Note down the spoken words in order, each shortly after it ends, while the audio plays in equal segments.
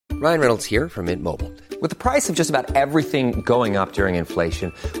Ryan Reynolds here from Mint Mobile. With the price of just about everything going up during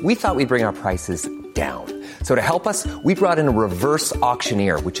inflation, we thought we'd bring our prices down. So to help us, we brought in a reverse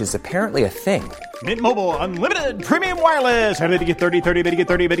auctioneer, which is apparently a thing. Mint Mobile Unlimited Premium Wireless. How to get 30, 30, bit to get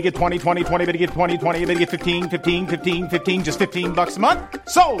 30, bit to get 20, 20, 20, bit to get 20, 20, bit to get 15, 15, 15, 15, just $15 a month?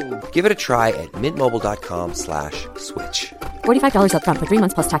 Sold! Give it a try at mintmobile.com/switch. $45 up front for 3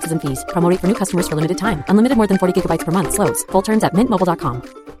 months plus taxes and fees. Promo rate for new customers for limited time. Unlimited more than 40 gigabytes per month. Slows full terms at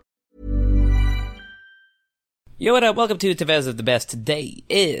mintmobile.com. Yo, what up? Welcome to Tevez of the Best. Today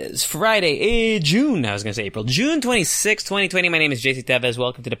is Friday, June 26, 2020. My name is JC Tevez.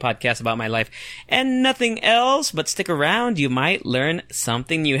 Welcome to the podcast about my life and nothing else, but stick around. You might learn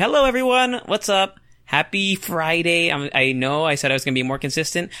something new. Hello, everyone. What's up? Happy Friday. I know I said I was going to be more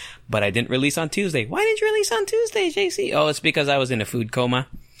consistent, but I didn't release on Tuesday. Why didn't you release on Tuesday, JC? Oh, it's because I was in a food coma.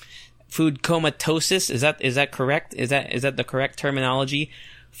 Food comatosis. Is that correct? Is that the correct terminology?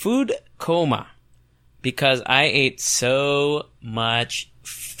 Food coma. Because I ate so much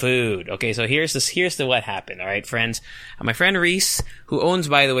food. Okay, so here's what happened, alright, friends? My friend Reese, who owns,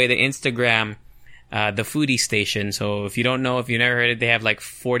 by the way, the Instagram, the Foodie Station. So if you don't know, if you've never heard it, they have like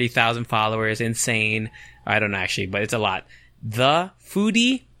 40,000 followers. Insane. I don't know actually, but it's a lot. The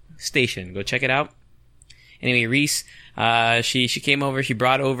Foodie Station. Go check it out. Anyway, Reese, she came over, she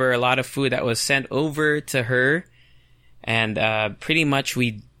brought over a lot of food that was sent over to her. And, pretty much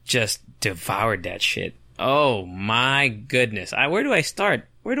we just devoured that shit. Oh my goodness. Where do I start,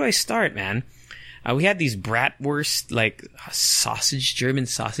 man? We had these bratwurst, like German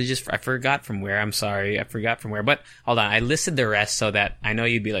sausages. I forgot from where. I'm sorry. I forgot from where. But hold on. I listed the rest so that I know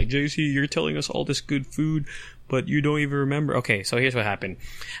you'd be like, JC, you're telling us all this good food, but you don't even remember. Okay, so here's what happened.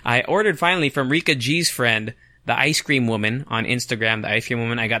 I ordered finally from Rika G's friend, the ice cream woman on Instagram, the ice cream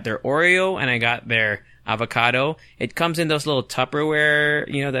woman. I got their Oreo and I got their avocado. It comes in those little Tupperware,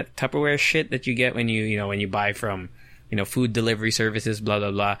 that Tupperware shit that you get when you buy from, food delivery services, blah,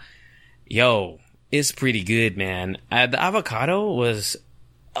 blah, blah. Yo, it's pretty good, man. The avocado was,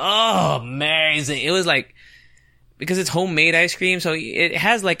 amazing. It was like, because it's homemade ice cream, so it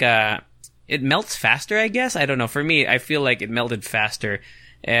has like it melts faster, I guess. I don't know. For me, I feel like it melted faster.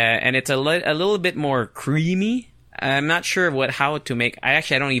 And it's a little bit more creamy. I'm not sure how to make. I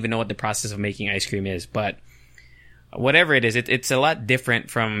don't even know what the process of making ice cream is, but whatever it is, it's a lot different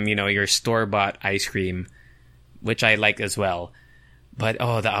from your store-bought ice cream, which I like as well. But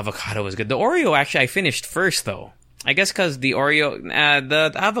the avocado was good. The Oreo actually I finished first though. I guess because the Oreo,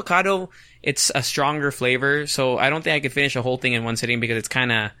 the avocado, it's a stronger flavor, so I don't think I could finish a whole thing in one sitting because it's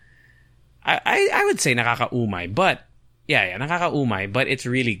kind of, I would say nakakaumay, but yeah, nakakaumay, but it's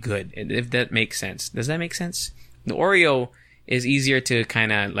really good if that makes sense. Does that make sense? The Oreo is easier to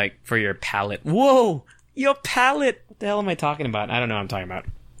kind of like for your palate. Whoa! Your palate! What the hell am I talking about? I don't know what I'm talking about.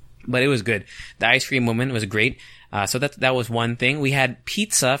 But it was good. The ice cream woman was great. So that was one thing. We had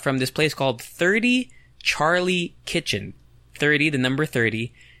pizza from this place called 30 Charlie Kitchen. 30, the number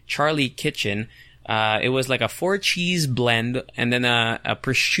 30, Charlie Kitchen. It was like a 4-cheese blend and then a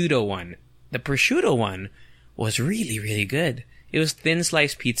prosciutto one. The prosciutto one was really, really good. It was thin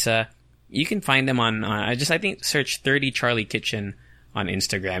sliced pizza. You can find them on, I think search 30 Charlie Kitchen on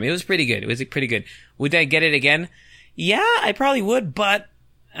Instagram. It was pretty good. Would I get it again? Yeah, I probably would, but,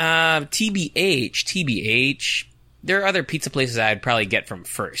 TBH, there are other pizza places I'd probably get from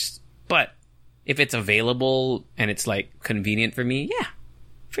first. But, if it's available and it's like convenient for me, yeah,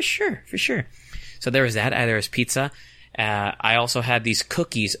 for sure. So there was that, there was pizza. I also had these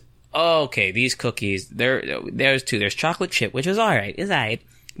cookies. Okay, these cookies, there's two. There's chocolate chip, which is alright.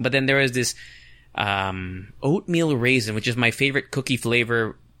 But then there was this oatmeal raisin, which is my favorite cookie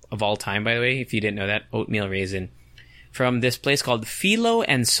flavor of all time, by the way, if you didn't know that. Oatmeal raisin. From this place called Philo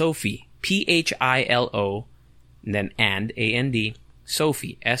and Sophie. Philo, and then A-N-D,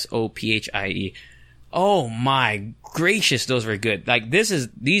 Sophie, S-O-P-H-I-E. Oh my gracious, those were good. Like,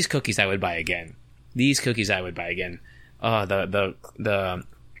 these cookies I would buy again. Oh, the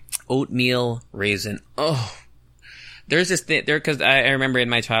oatmeal raisin. Oh. There's this thing there because I remember in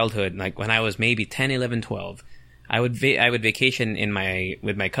my childhood, like when I was maybe 10, 11, 12, I would vacation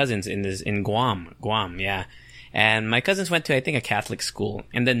with my cousins in Guam, yeah. And my cousins went to, I think, a Catholic school,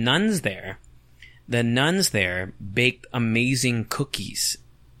 and the nuns there baked amazing cookies.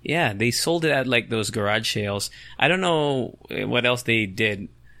 Yeah, they sold it at like those garage sales. I don't know what else they did,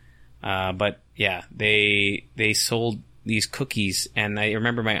 but yeah, they sold these cookies, and I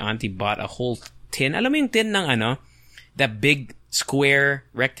remember my auntie bought a whole tin. Alam mo yung tin ng that big square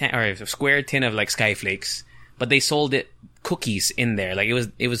tin of like Skyflakes, but they sold it cookies in there. Like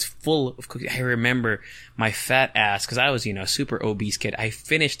it was full of cookies. I remember my fat ass, because I was, a super obese kid. I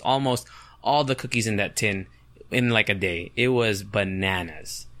finished almost all the cookies in that tin in like a day. It was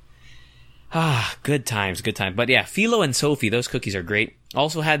bananas. Good times. But yeah, Philo and Sophie, those cookies are great.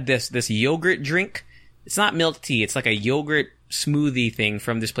 Also had this yogurt drink. It's not milk tea. It's like a yogurt smoothie thing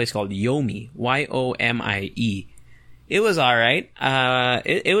from this place called Yomi. Yomie. It was alright.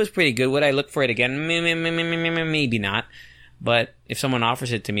 It was pretty good. Would I look for it again? Maybe not. But if someone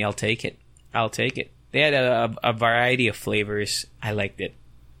offers it to me, I'll take it. They had a variety of flavors. I liked it.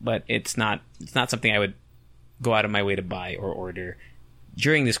 But it's not something I would go out of my way to buy or order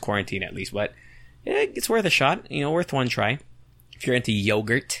during this quarantine, at least. But it's worth a shot. Worth one try. If you're into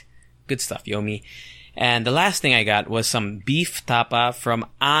yogurt. Good stuff, Yomi. And the last thing I got was some beef tapa from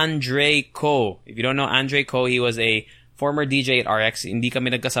Andre Ko. If you don't know Andre Ko, he was a former DJ at RX. Hindi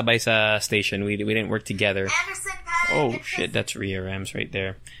kami nagkasabay sa station. We didn't work together. Oh shit, that's Rhea Rams right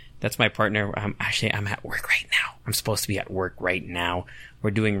there. That's my partner. I'm at work right now. I'm supposed to be at work right now.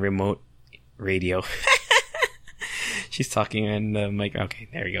 We're doing remote radio. She's talking in the mic. Okay,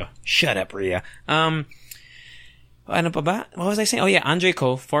 there you go. Shut up, Rhea. Ano pa ba? What was I saying? Oh yeah, Andre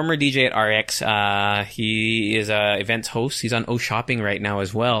Ko, former DJ at RX. He is a events host. He's on O Shopping right now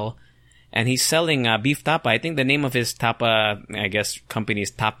as well. And he's selling beef tapa. I think the name of his tapa, I guess, company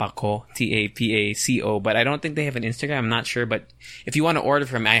is Tapaco, Tapaco. But I don't think they have an Instagram. I'm not sure. But if you want to order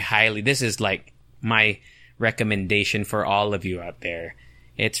from him, this is like my recommendation for all of you out there.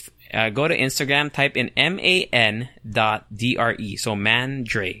 It's go to Instagram, type in man.dre. So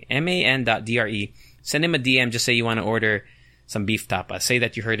Mandre, man.dre. Send him a DM. Just say you want to order some beef tapa. Say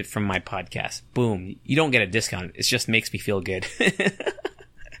that you heard it from my podcast. Boom. You don't get a discount. It just makes me feel good.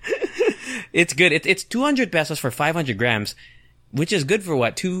 It's good. It's 200 pesos for 500 grams, which is good for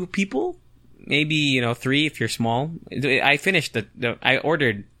what? 2 people? Maybe, 3 if you're small. I finished I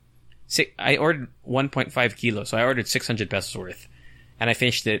ordered 1.5 kilos. So I ordered 600 pesos worth. And I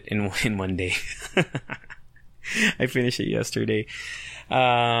finished it in 1 day. I finished it yesterday.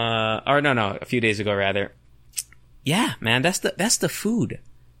 A few days ago rather. Yeah, man, that's the food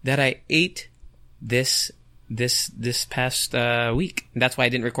that I ate this past week. That's why I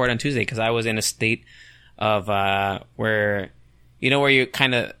didn't record on Tuesday, because I was in a state of where you're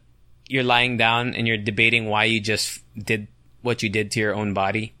lying down and you're debating why you just did what you did to your own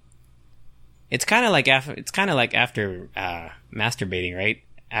body. It's kind of like after masturbating, right?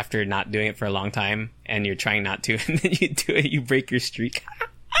 After not doing it for a long time and you're trying not to, and then you do it, you break your streak.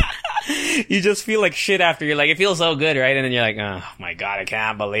 You just feel like shit after. You're like, it feels so good, right? And then you're like, oh my God, I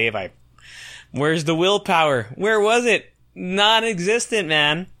can't believe where's the willpower? Where was it? Non-existent,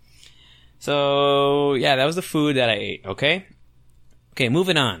 man. So, yeah, that was the food that I ate, okay? Okay,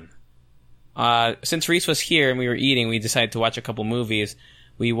 moving on. Since Reese was here and we were eating, we decided to watch a couple movies.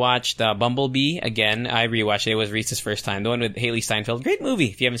 We watched Bumblebee again. I rewatched it. It was Reese's first time. The one with Haley Steinfeld. Great movie.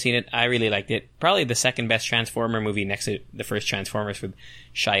 If you haven't seen it, I really liked it. Probably the second best Transformer movie next to the first Transformers with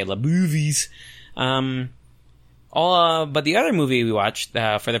Shia LaBeouf. But the other movie we watched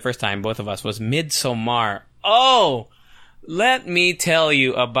for the first time, both of us, was Midsommar. Oh! Let me tell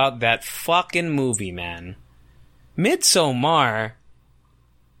you about that fucking movie, man. Midsommar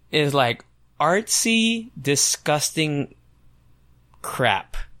is like artsy, disgusting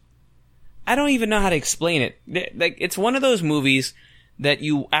crap. I don't even know how to explain it. Like, it's one of those movies that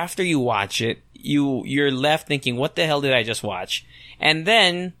after you watch it, you're left thinking, what the hell did I just watch? And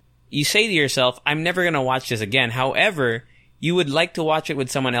then you say to yourself, I'm never going to watch this again. However, you would like to watch it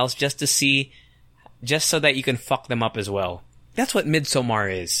with someone else just so that you can fuck them up as well. That's what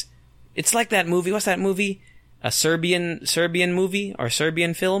Midsommar is. It's like that movie. What's that movie? A Serbian movie or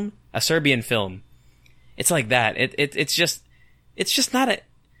Serbian film? A Serbian film. It's like that. It's just not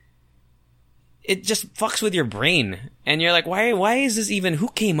it just fucks with your brain. And you're like, why is this even, who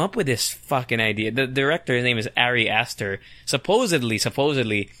came up with this fucking idea? The director, his name is Ari Aster. Supposedly,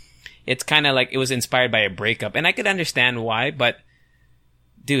 it's kind of like it was inspired by a breakup. And I could understand why, but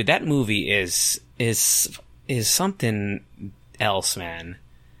dude, that movie is something else, man.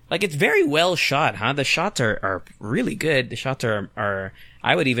 Like, it's very well shot, huh? The shots are really good. The shots are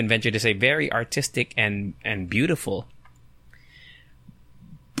I would even venture to say very artistic and beautiful.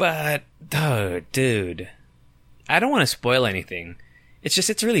 But, dude, I don't want to spoil anything.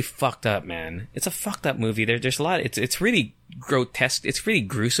 It's really fucked up, man. It's a fucked up movie. There's a lot. It's really grotesque. It's really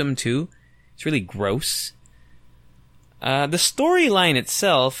gruesome too. It's really gross. The storyline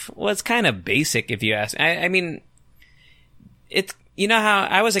itself was kind of basic, if you ask. I mean, it's, You know how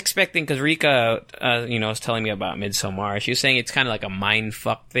I was expecting, because Rika, was telling me about Midsommar. She was saying it's kind of like a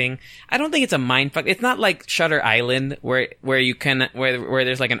mindfuck thing. I don't think it's a mindfuck. It's not like Shutter Island, where you can where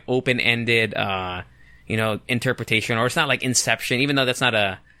there's like an open ended interpretation, or it's not like Inception, even though that's not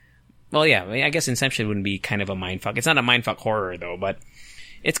a. Well, yeah, I guess Inception wouldn't be kind of a mindfuck. It's not a mindfuck horror though, but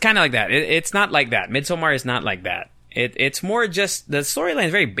it's kind of like that. It's not like that. Midsommar is not like that. It's more just the storyline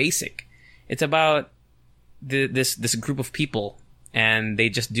is very basic. It's about this group of people. And they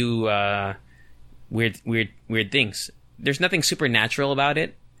just do weird things. There's nothing supernatural about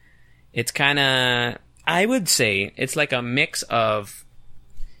it. It's kind of, I would say, it's like a mix of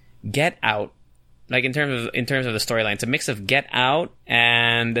Get Out, like in terms of the storyline. It's a mix of Get Out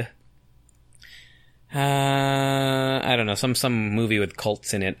and I don't know, some movie with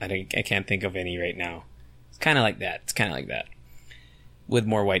cults in it. I can't think of any right now. It's kind of like that. With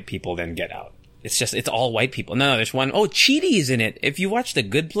more white people than Get Out. It's all white people. No, there's one. Oh, Chidi is in it. If you watch The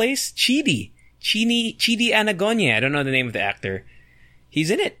Good Place, Chidi Anagonye. I don't know the name of the actor. He's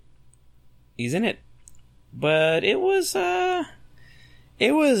in it. But it was an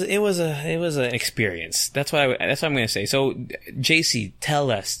experience. That's what I'm going to say. So, JC, tell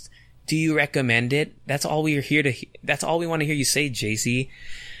us, do you recommend it? That's all we want to hear you say, JC.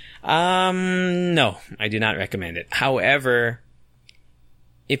 No, I do not recommend it. However,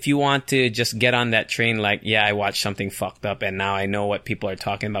 if you want to just get on that train, like, yeah, I watched something fucked up and now I know what people are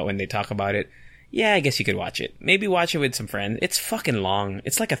talking about when they talk about it, yeah, I guess you could watch it. Maybe watch it with some friends. It's fucking long.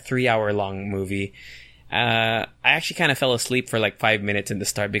 It's like a 3-hour long movie. I actually kind of fell asleep for like 5 minutes in the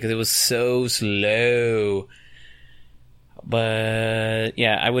start because it was so slow. But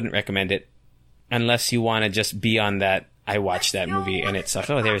yeah, I wouldn't recommend it unless you want to just be on that. I watched that movie and it sucked.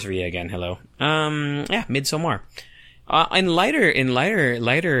 Oh, there's Rhea again. Hello. Yeah, Midsommar. In lighter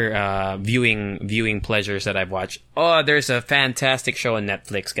viewing pleasures that I've watched. Oh, there's a fantastic show on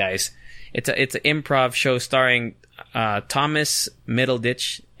Netflix, guys. It's an improv show starring Thomas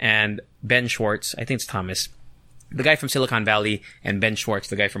Middleditch and Ben Schwartz. I think it's Thomas, the guy from Silicon Valley, and Ben Schwartz,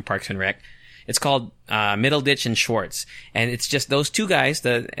 the guy from Parks and Rec. It's called Middleditch and Schwartz, and it's just those two guys.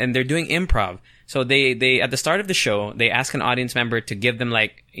 And they're doing improv. So they at the start of the show, they ask an audience member to give them a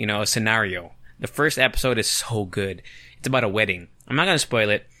scenario. The first episode is so good. It's about a wedding. I'm not going to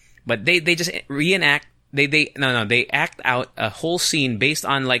spoil it, but they just reenact. They act out a whole scene based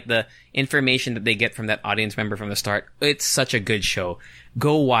on like the information that they get from that audience member from the start. It's such a good show.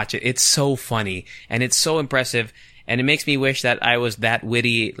 Go watch it. It's so funny and it's so impressive. And it makes me wish that I was that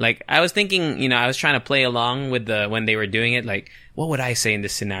witty. Like, I was thinking, I was trying to play along with when they were doing it. Like, what would I say in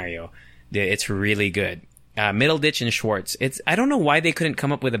this scenario? It's really good. Middleditch and Schwartz. I don't know why they couldn't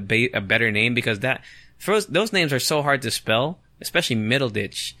come up with a better name, because those names are so hard to spell, especially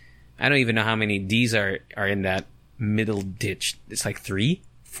Middleditch. I don't even know how many D's are in that Middleditch. It's like 3,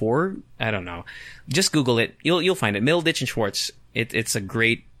 4. I don't know. Just Google it. You'll find it. Middleditch and Schwartz. It's a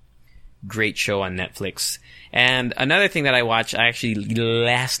great show on Netflix. And another thing that I watched,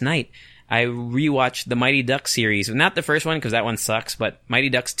 last night, I rewatched the Mighty Ducks series. Not the first one, because that one sucks, but Mighty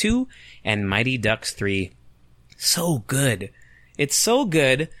Ducks 2 and Mighty Ducks 3. So good. It's so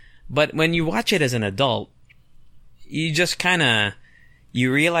good, but when you watch it as an adult, you just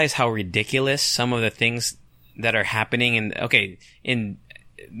you realize how ridiculous some of the things that are happening. I'm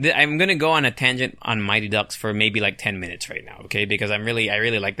gonna go on a tangent on Mighty Ducks for maybe like 10 minutes right now, okay? Because I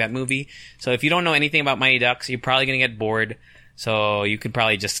really like that movie. So if you don't know anything about Mighty Ducks, you're probably gonna get bored. So you could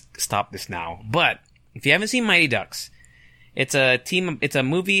probably just stop this now. But if you haven't seen Mighty Ducks, it's a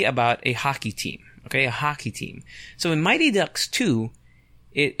movie about a hockey team. Okay, a hockey team. So in Mighty Ducks 2,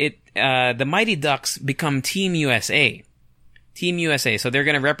 the Mighty Ducks become Team USA. Team USA. So they're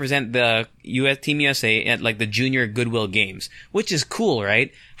going to represent the Team USA at like the Junior Goodwill Games, which is cool,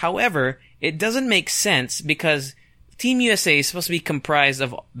 right? However, it doesn't make sense because Team USA is supposed to be comprised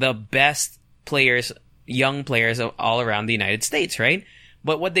of the best players, young players all around the United States, right?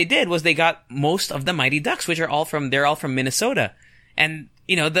 But what they did was they got most of the Mighty Ducks, which they're all from Minnesota. And,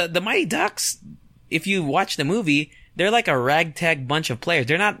 the Mighty Ducks, if you watch the movie, they're like a ragtag bunch of players.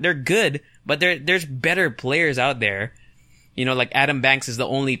 They're good, but there's better players out there. Like Adam Banks is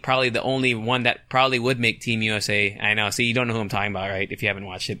probably the only one that probably would make Team USA. I know. See, you don't know who I'm talking about, right? If you haven't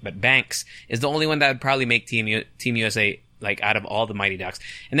watched it, but Banks is the only one that would probably make Team USA, like out of all the Mighty Ducks.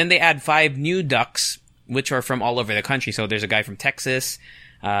 And then they add 5 new Ducks, which are from all over the country. So there's a guy from Texas.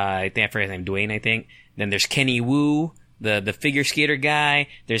 I think I forgot his name, Dwayne, I think. Then there's Kenny Wu, the figure skater guy.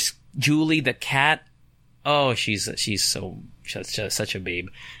 There's Julie the cat. Oh, she's such a babe.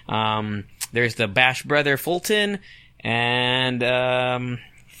 There's the Bash brother Fulton, and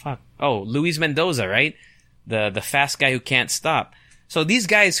Luis Mendoza, right? The fast guy who can't stop. So these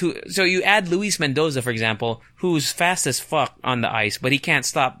guys so you add Luis Mendoza, for example, who's fast as fuck on the ice, but he can't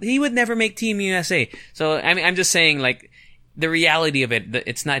stop. He would never make Team USA. So, I mean, I'm just saying, like, the reality of it,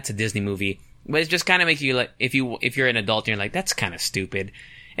 it's a Disney movie, but it just kind of makes you, like, if you're an adult, you're like, that's kind of stupid.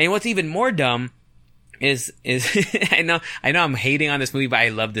 And what's even more dumb is I know I'm hating on this movie, but I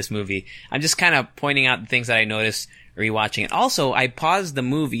love this movie. I'm just kind of pointing out the things that I noticed rewatching it. Also, I paused the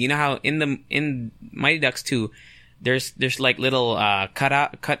movie. You know how in Mighty Ducks 2, there's like little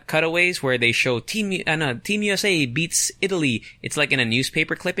cutaways where they show Team USA beats Italy. It's like in a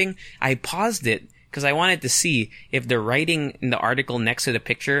newspaper clipping. I paused it because I wanted to see if the writing in the article next to the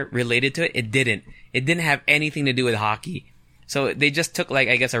picture related to it. It didn't have anything to do with hockey. So they just took, like,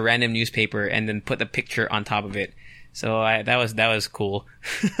 I guess, a random newspaper and then put the picture on top of it. So that was cool.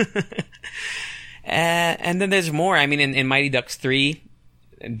 And then there's more. I mean, in Mighty Ducks 3,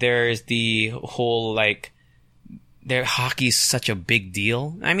 there's the whole, like, hockey's such a big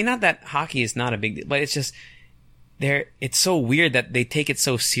deal. I mean, not that hockey is not a big deal, but it's just it's so weird that they take it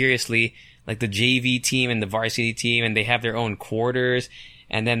so seriously, like the JV team and the varsity team, and they have their own quarters,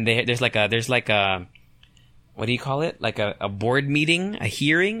 and then there's like a what do you call it? Like a board meeting, a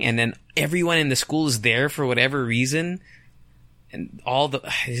hearing, and then everyone in the school is there for whatever reason. And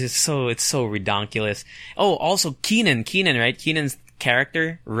it's so redonkulous. Oh, also Keenan, right? Keenan's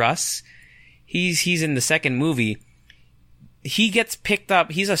character, Russ, he's in the second movie. He gets picked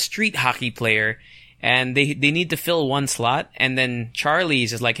up. He's a street hockey player, and they need to fill one slot. And then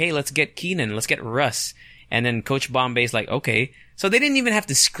Charlie's is like, hey, let's get Keenan, let's get Russ. And then Coach Bombay's like, okay. So they didn't even have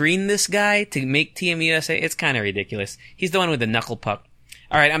to screen this guy to make Team USA. It's kind of ridiculous. He's the one with the knuckle puck.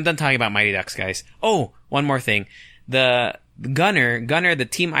 All right, I'm done talking about Mighty Ducks, guys. Oh, one more thing. The Gunner, the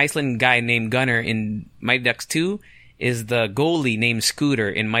Team Iceland guy named Gunner in Mighty Ducks 2 is the goalie named Scooter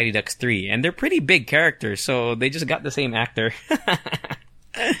in Mighty Ducks 3. And they're pretty big characters, so they just got the same actor.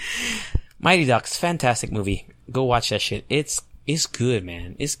 Mighty Ducks, fantastic movie. Go watch that shit. It's good,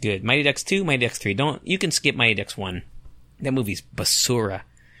 man. It's good. Mighty Ducks 2, Mighty Ducks 3. You can skip Mighty Ducks 1. That movie's basura.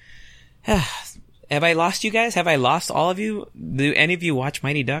 Have I lost you guys? Have I lost all of you? Do any of you watch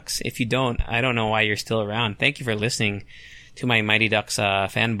Mighty Ducks? If you don't, I don't know why you're still around. Thank you for listening to my Mighty Ducks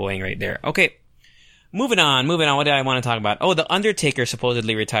fanboying right there. Okay, moving on. What did I want to talk about? Oh, The Undertaker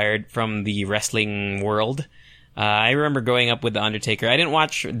supposedly retired from the wrestling world. I remember growing up with The Undertaker. I didn't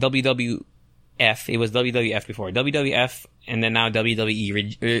watch WWF. It was WWF before. WWF and then now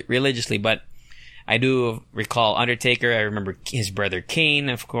WWE religiously, but I do recall Undertaker. I remember his brother Kane,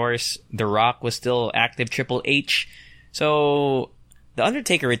 of course. The Rock was still active. Triple H. So The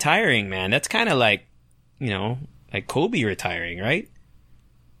Undertaker retiring, man, that's kind of like, like Kobe retiring, right?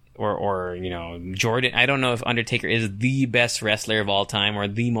 Or Jordan. I don't know if Undertaker is the best wrestler of all time or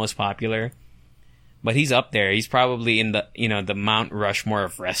the most popular, but he's up there. He's probably in the, the Mount Rushmore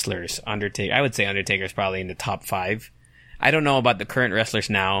of wrestlers. Undertaker. I would say Undertaker is probably in the top 5. I don't know about the current wrestlers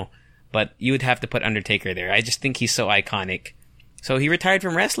now, but you would have to put Undertaker there. I just think he's so iconic. So he retired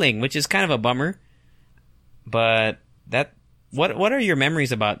from wrestling, which is kind of a bummer. But what are your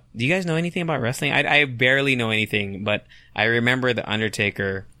memories about? Do you guys know anything about wrestling? I barely know anything, but I remember the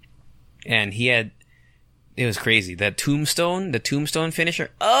Undertaker, and it was crazy. The tombstone finisher.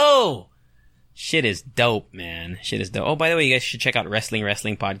 Oh! Shit is dope, man. Shit is dope. Oh, by the way, you guys should check out Wrestling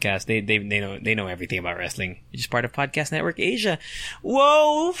Podcast. They know everything about wrestling. You're just part of Podcast Network Asia.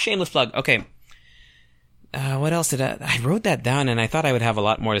 Whoa! Shameless plug. Okay. What else did I wrote that down, and I thought I would have a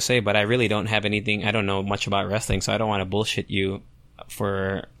lot more to say, but I really don't have anything. I don't know much about wrestling, so I don't want to bullshit you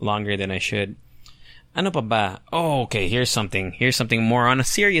for longer than I should. Ano pa ba? Oh, okay. Here's something more on a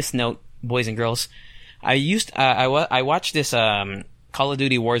serious note, boys and girls. I watched this, Call of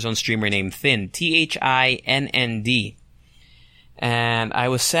Duty Warzone streamer named Thin, THINND. And I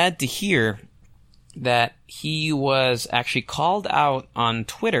was sad to hear that he was actually called out on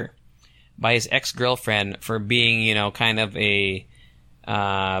Twitter by his ex-girlfriend for being, kind of a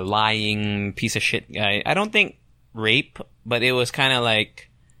lying piece of shit guy. I don't think rape, but it was kind of like,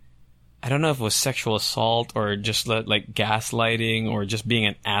 I don't know if it was sexual assault or just like gaslighting or just being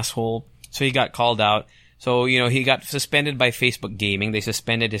an asshole. So he got called out. So, he got suspended by Facebook Gaming. They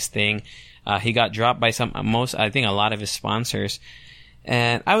suspended his thing. He got dropped by I think a lot of his sponsors.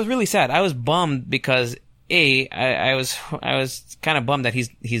 And I was really sad. I was bummed because I was kind of bummed that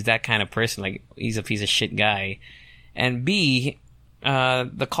he's that kind of person. Like, he's a piece of shit guy. And B,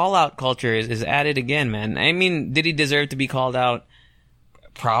 the call out culture is at it again, man. I mean, did he deserve to be called out?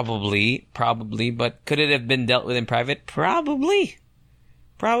 Probably, but could it have been dealt with in private? Probably.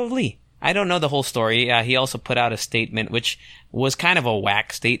 I don't know the whole story. He also put out a statement, which was kind of a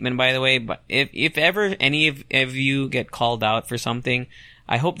whack statement, by the way. But if ever any of you get called out for something,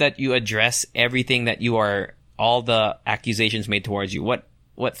 I hope that you address everything that you are, all the accusations made towards you.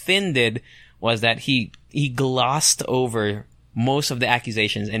 What Finn did was that he glossed over most of the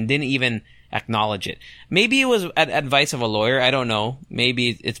accusations and didn't even acknowledge it. Maybe it was advice of a lawyer. I don't know.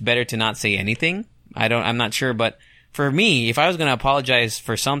 Maybe it's better to not say anything. I'm not sure. But for me, if I was going to apologize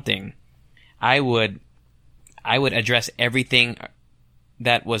for something, I would address everything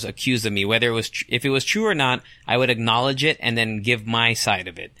that was accused of me, whether it was if it was true or not. I would acknowledge it and then give my side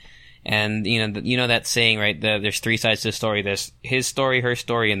of it. And you know that saying, right? There's three sides to the story. There's his story, her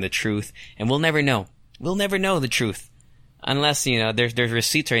story, and the truth. And we'll never know. We'll never know the truth unless there's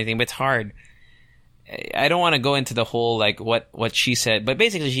receipts or anything. But it's hard. I don't want to go into the whole like what she said, but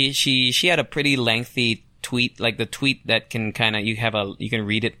basically she had a pretty lengthy tweet, like the tweet that can kind of you can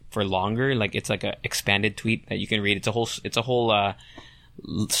read it for longer, like it's like a expanded tweet that you can read. It's a whole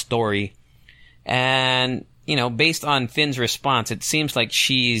story, and based on Finn's response, it seems like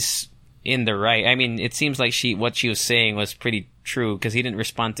she's in the right. I mean, it seems like what she was saying was pretty true because he didn't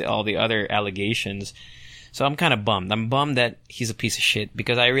respond to all the other allegations. So I'm kind of bummed. I'm bummed that he's a piece of shit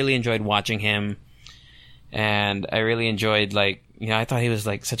because I really enjoyed watching him, and I really enjoyed I thought he was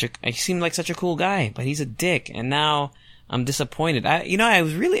he seemed like such a cool guy, but he's a dick, and now I'm disappointed. I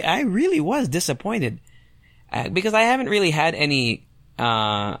really was disappointed because I haven't really had any.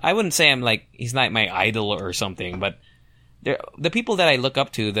 I wouldn't say he's not my idol or something, but the people that I look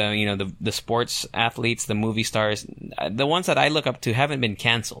up to, the sports athletes, the movie stars, the ones that I look up to haven't been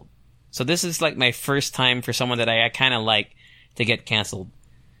canceled. So this is like my first time for someone that I kind of like to get canceled.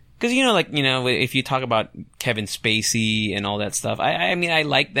 Because, if you talk about Kevin Spacey and all that stuff, I mean, I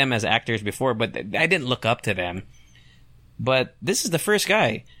liked them as actors before, but I didn't look up to them. But this is the first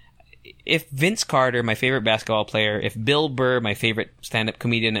guy. If Vince Carter, my favorite basketball player, if Bill Burr, my favorite stand-up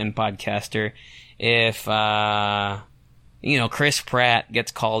comedian and podcaster, if, Chris Pratt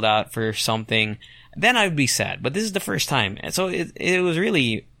gets called out for something, then I would be sad. But this is the first time. And so it was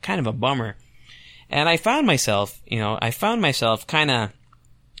really kind of a bummer. And I found myself kind of,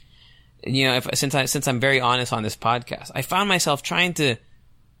 since I'm very honest on this podcast, I found myself trying to,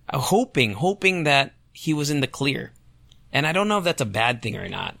 hoping that he was in the clear. And I don't know if that's a bad thing or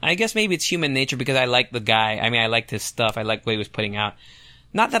not. I guess maybe it's human nature because I like the guy. I mean, I liked his stuff. I liked what he was putting out.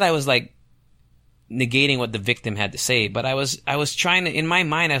 Not that I was negating what the victim had to say, but I was trying to, in my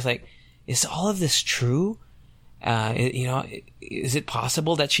mind, I was like, is all of this true? Is it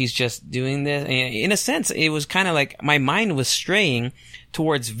possible that she's just doing this? In a sense, it was kind of like my mind was straying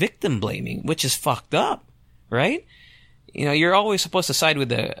towards victim blaming, which is fucked up, right? You're always supposed to side with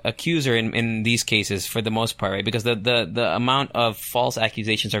the accuser in these cases for the most part, right? Because the amount of false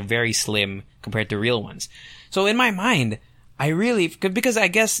accusations are very slim compared to real ones. So in my mind, because I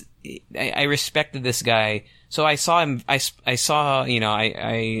guess I respected this guy. So I saw him, I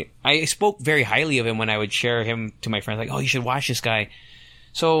spoke very highly of him when I would share him to my friends, like, oh, you should watch this guy.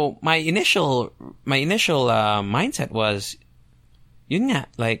 So my initial mindset was,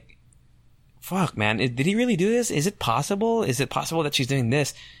 fuck, man, did he really do this? Is it possible? Is it possible that she's doing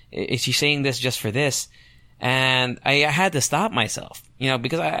this? Is she saying this just for this? And I had to stop myself,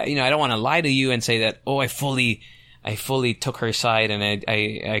 because I don't want to lie to you and say that, oh, I fully took her side and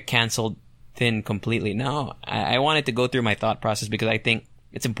I canceled Finn completely. No, I wanted to go through my thought process because I think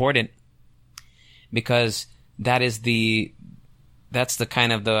it's important, because that's the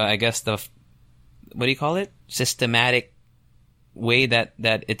kind of what do you call it? Systematic way that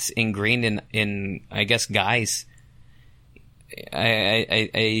it's ingrained in I guess guys.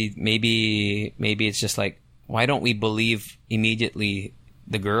 I maybe it's just like, why don't we believe immediately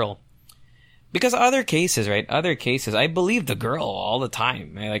the girl? Because other cases, I believe the girl all the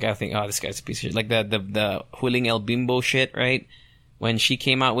time. I think, oh, this guy's a piece of shit. Like the Huling El Bimbo shit, right? When she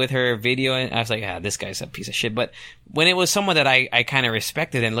came out with her video, and I was like, this guy's a piece of shit. But when it was someone that I kind of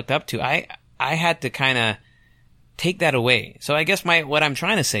respected and looked up to, I had to kind of take that away. So I guess what I'm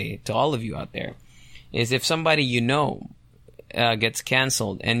trying to say to all of you out there is, if somebody gets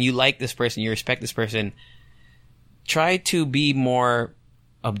canceled and you like this person, you respect this person, try to be more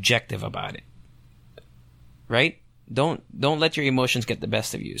objective about it. Right? Don't let your emotions get the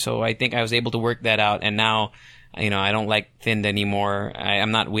best of you. So I think I was able to work that out, and now, I don't like Finn anymore.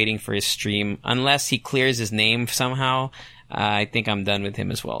 I'm not waiting for his stream unless he clears his name somehow. I think I'm done with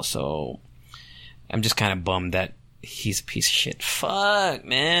him as well. So I'm just kind of bummed that he's a piece of shit. Fuck,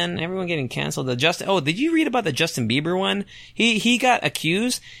 man. Everyone getting canceled. Did you read about the Justin Bieber one? He got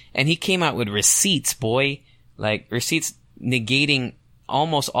accused and he came out with receipts, boy. Like receipts negating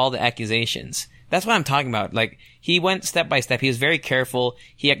almost all the accusations. That's what I'm talking about. Like, he went step by step. He was very careful.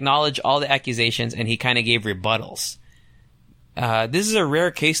 He acknowledged all the accusations, and he kind of gave rebuttals. This is a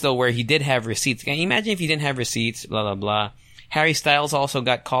rare case, though, where he did have receipts. Can you imagine if he didn't have receipts? Blah, blah, blah. Harry Styles also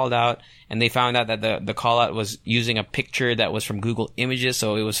got called out, and they found out that the call-out was using a picture that was from Google Images,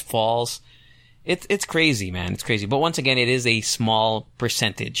 so it was false. It's crazy, man. It's crazy. But once again, it is a small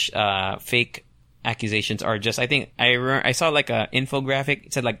percentage. Fake accusations are just, I think, I saw like a infographic.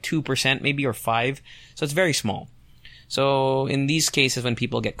 It said like 2% maybe, or 5%. So it's very small. So in these cases, when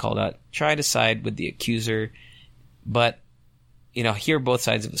people get called out, try to side with the accuser, but, you know, hear both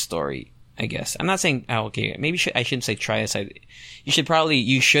sides of the story, I guess. I'm not saying, okay, maybe I shouldn't say try to side. You should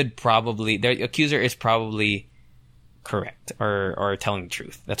probably, the accuser is probably correct or telling the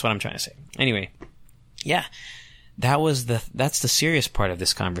truth. That's what I'm trying to say. Anyway, yeah. That's the serious part of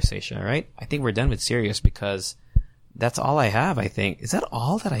this conversation, all right? I think we're done with serious because that's all I have, I think. Is that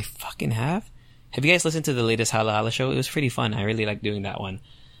all that I fucking have? Have you guys listened to the latest Hala Hala show? It was pretty fun. I really like doing that one.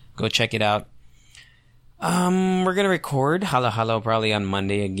 Go check it out. We're gonna record Hala Hala probably on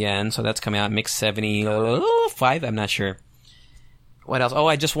Monday again, so that's coming out Mix 75, I'm not sure. What else? Oh,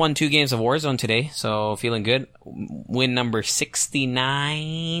 I just won 2 games of Warzone today, so feeling good. Win number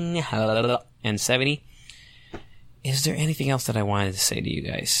 69 and 70. Is there anything else that I wanted to say to you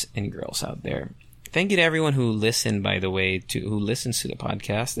guys and girls out there? Thank you to everyone who listened, by the way, who listens to the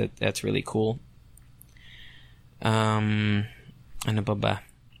podcast. That's really cool. Ano ba ba?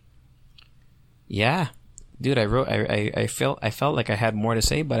 Yeah, dude, I felt like I had more to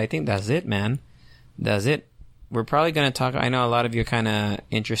say, but I think that's it, man. That's it. We're probably gonna talk. I know a lot of you are kind of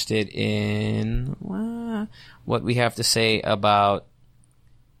interested in what we have to say about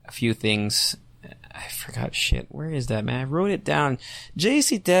a few things. I forgot shit. Where is that, man? I wrote it down.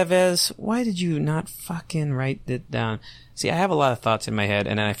 JC Tevez, why did you not fucking write it down? See, I have a lot of thoughts in my head,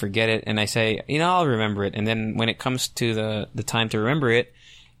 and then I forget it, and I say, you know, I'll remember it. And then when it comes to the time to remember it,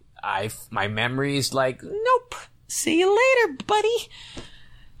 my memory is like, nope. See you later, buddy.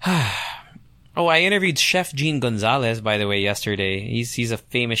 Oh, I interviewed Chef Gene Gonzalez, by the way, yesterday. He's a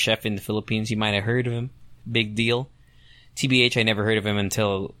famous chef in the Philippines. You might have heard of him. Big deal. TBH, I never heard of him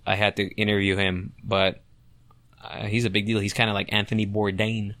until I had to interview him, but he's a big deal. He's kind of like Anthony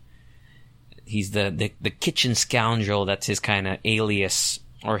Bourdain. He's the kitchen scoundrel. That's his kind of alias,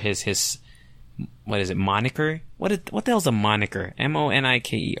 or his what is it, moniker? What the hell's a moniker?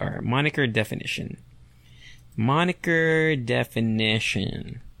 Moniker. Moniker definition. Moniker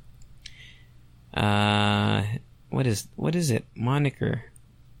definition. What is it? Moniker.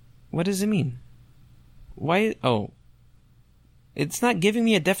 What does it mean? Why? Oh. It's not giving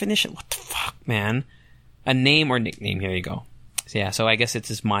me a definition. What the fuck, man? A name or nickname. Here you go. So yeah, so I guess it's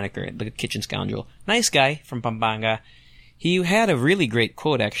his moniker, the kitchen scoundrel. Nice guy from Pampanga. He had a really great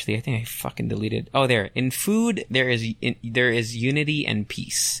quote, actually. I think I fucking deleted. Oh, there. In food, there is unity and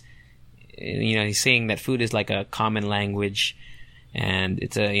peace. You know, he's saying that food is like a common language, and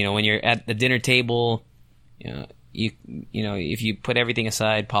it's when you're at the dinner table, you know, if you put everything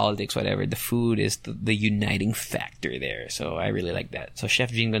aside, politics, whatever, the food is the uniting factor there. So I really like that. So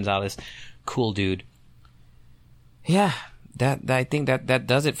Chef Gene Gonzalez, cool dude. Yeah, I think that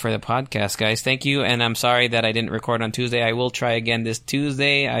does it for the podcast, guys. Thank you, and I'm sorry that I didn't record on Tuesday. I will try again this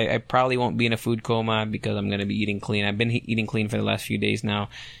Tuesday. I probably won't be in a food coma because I'm going to be eating clean. I've been eating clean for the last few days now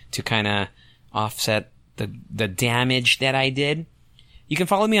to kind of offset the damage that I did. You can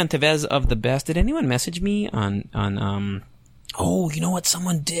follow me on Tevez of the Best. Did anyone message me on oh, you know what?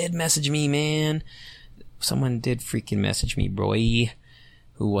 Someone did message me, man. Someone did freaking message me, boy.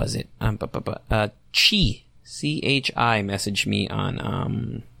 Who was it? Chi. CHI messaged me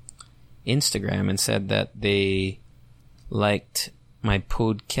on Instagram and said that they liked my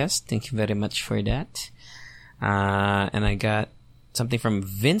podcast. Thank you very much for that. And I got something from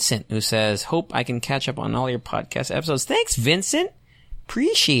Vincent who says, hope I can catch up on all your podcast episodes. Thanks, Vincent.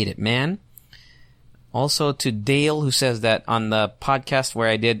 Appreciate it, man. Also to Dale, who says that on the podcast where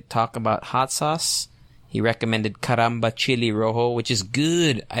I did talk about hot sauce, he recommended Caramba Chili Rojo, which is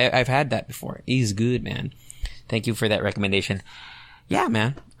good. I've had that before. He's good, man. Thank you for that recommendation. Yeah,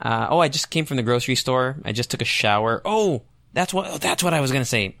 man. I just came from the grocery store. I just took a shower. Oh, that's what I was going to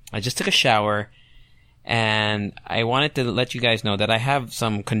say. I just took a shower, and I wanted to let you guys know that I have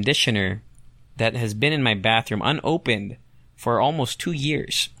some conditioner that has been in my bathroom unopened for almost 2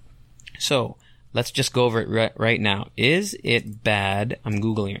 years. So let's just go over it right now. Is it bad, I'm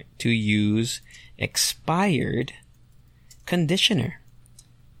Googling it, to use expired conditioner?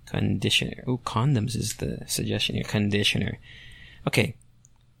 Conditioner. Oh, condoms is the suggestion here. Conditioner. Okay.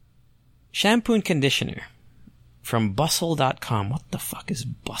 Shampoo and conditioner. from bustle.com. What the fuck is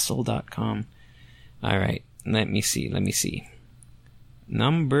bustle.com? All right, let me see.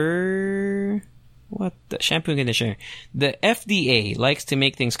 What the shampoo and conditioner? The FDA likes to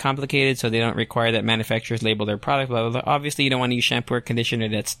make things complicated so they don't require that manufacturers label their product. Blah, blah, blah. Obviously, you don't want to use shampoo or conditioner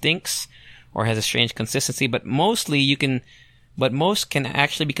that stinks or has a strange consistency, but most can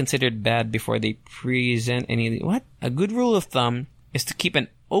actually be considered bad before they present any. What? A good rule of thumb is to keep an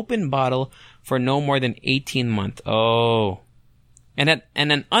open bottle for no more than 18 months. Oh. And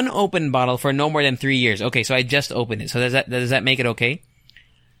an unopened bottle for no more than 3 years. Okay, so I just opened it. So does that make it okay?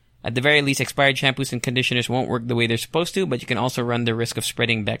 At the very least, expired shampoos and conditioners won't work the way they're supposed to, but you can also run the risk of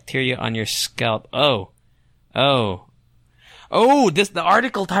spreading bacteria on your scalp. The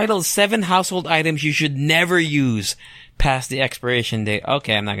article titles 7 household items you should never use past the expiration date.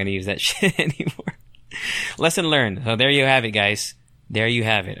 Okay, I'm not going to use that shit anymore. Lesson learned. So there you have it, guys. There you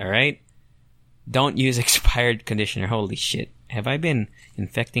have it, alright? Don't use expired conditioner. Holy shit. Have I been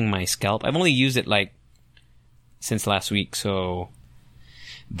infecting my scalp? I've only used it, since last week, so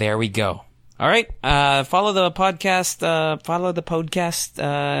there we go. Alright, follow the podcast,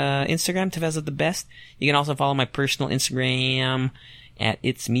 Instagram, Tevez of the Best. You can also follow my personal Instagram at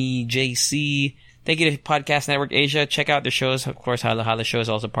It's Me JC. Thank you to Podcast Network Asia. Check out their shows. Of course, Hala Hala Show is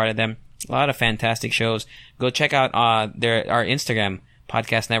also part of them. A lot of fantastic shows. Go check out our Instagram,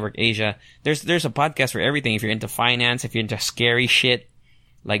 Podcast Network Asia. There's a podcast for everything. If you're into finance, if you're into scary shit,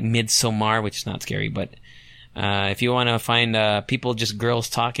 like Midsommar, which is not scary, but if you want to find people, just girls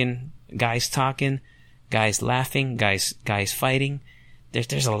talking, guys laughing, guys fighting,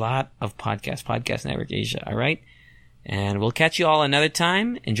 there's a lot of podcasts. Podcast Network Asia, all right? And we'll catch you all another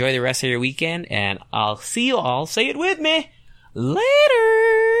time. Enjoy the rest of your weekend, and I'll see you all, say it with me,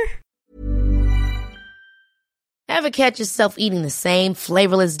 later! Ever catch yourself eating the same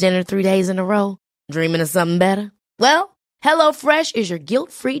flavorless dinner 3 days in a row? Dreaming of something better? Well, HelloFresh is your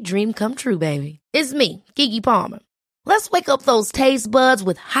guilt-free dream come true, baby. It's me, Keke Palmer. Let's wake up those taste buds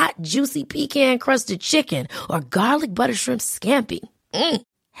with hot, juicy pecan-crusted chicken or garlic butter shrimp scampi.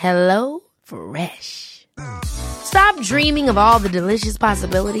 Hello Fresh. Stop dreaming of all the delicious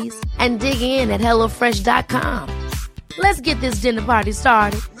possibilities and dig in at HelloFresh.com. Let's get this dinner party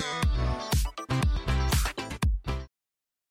started.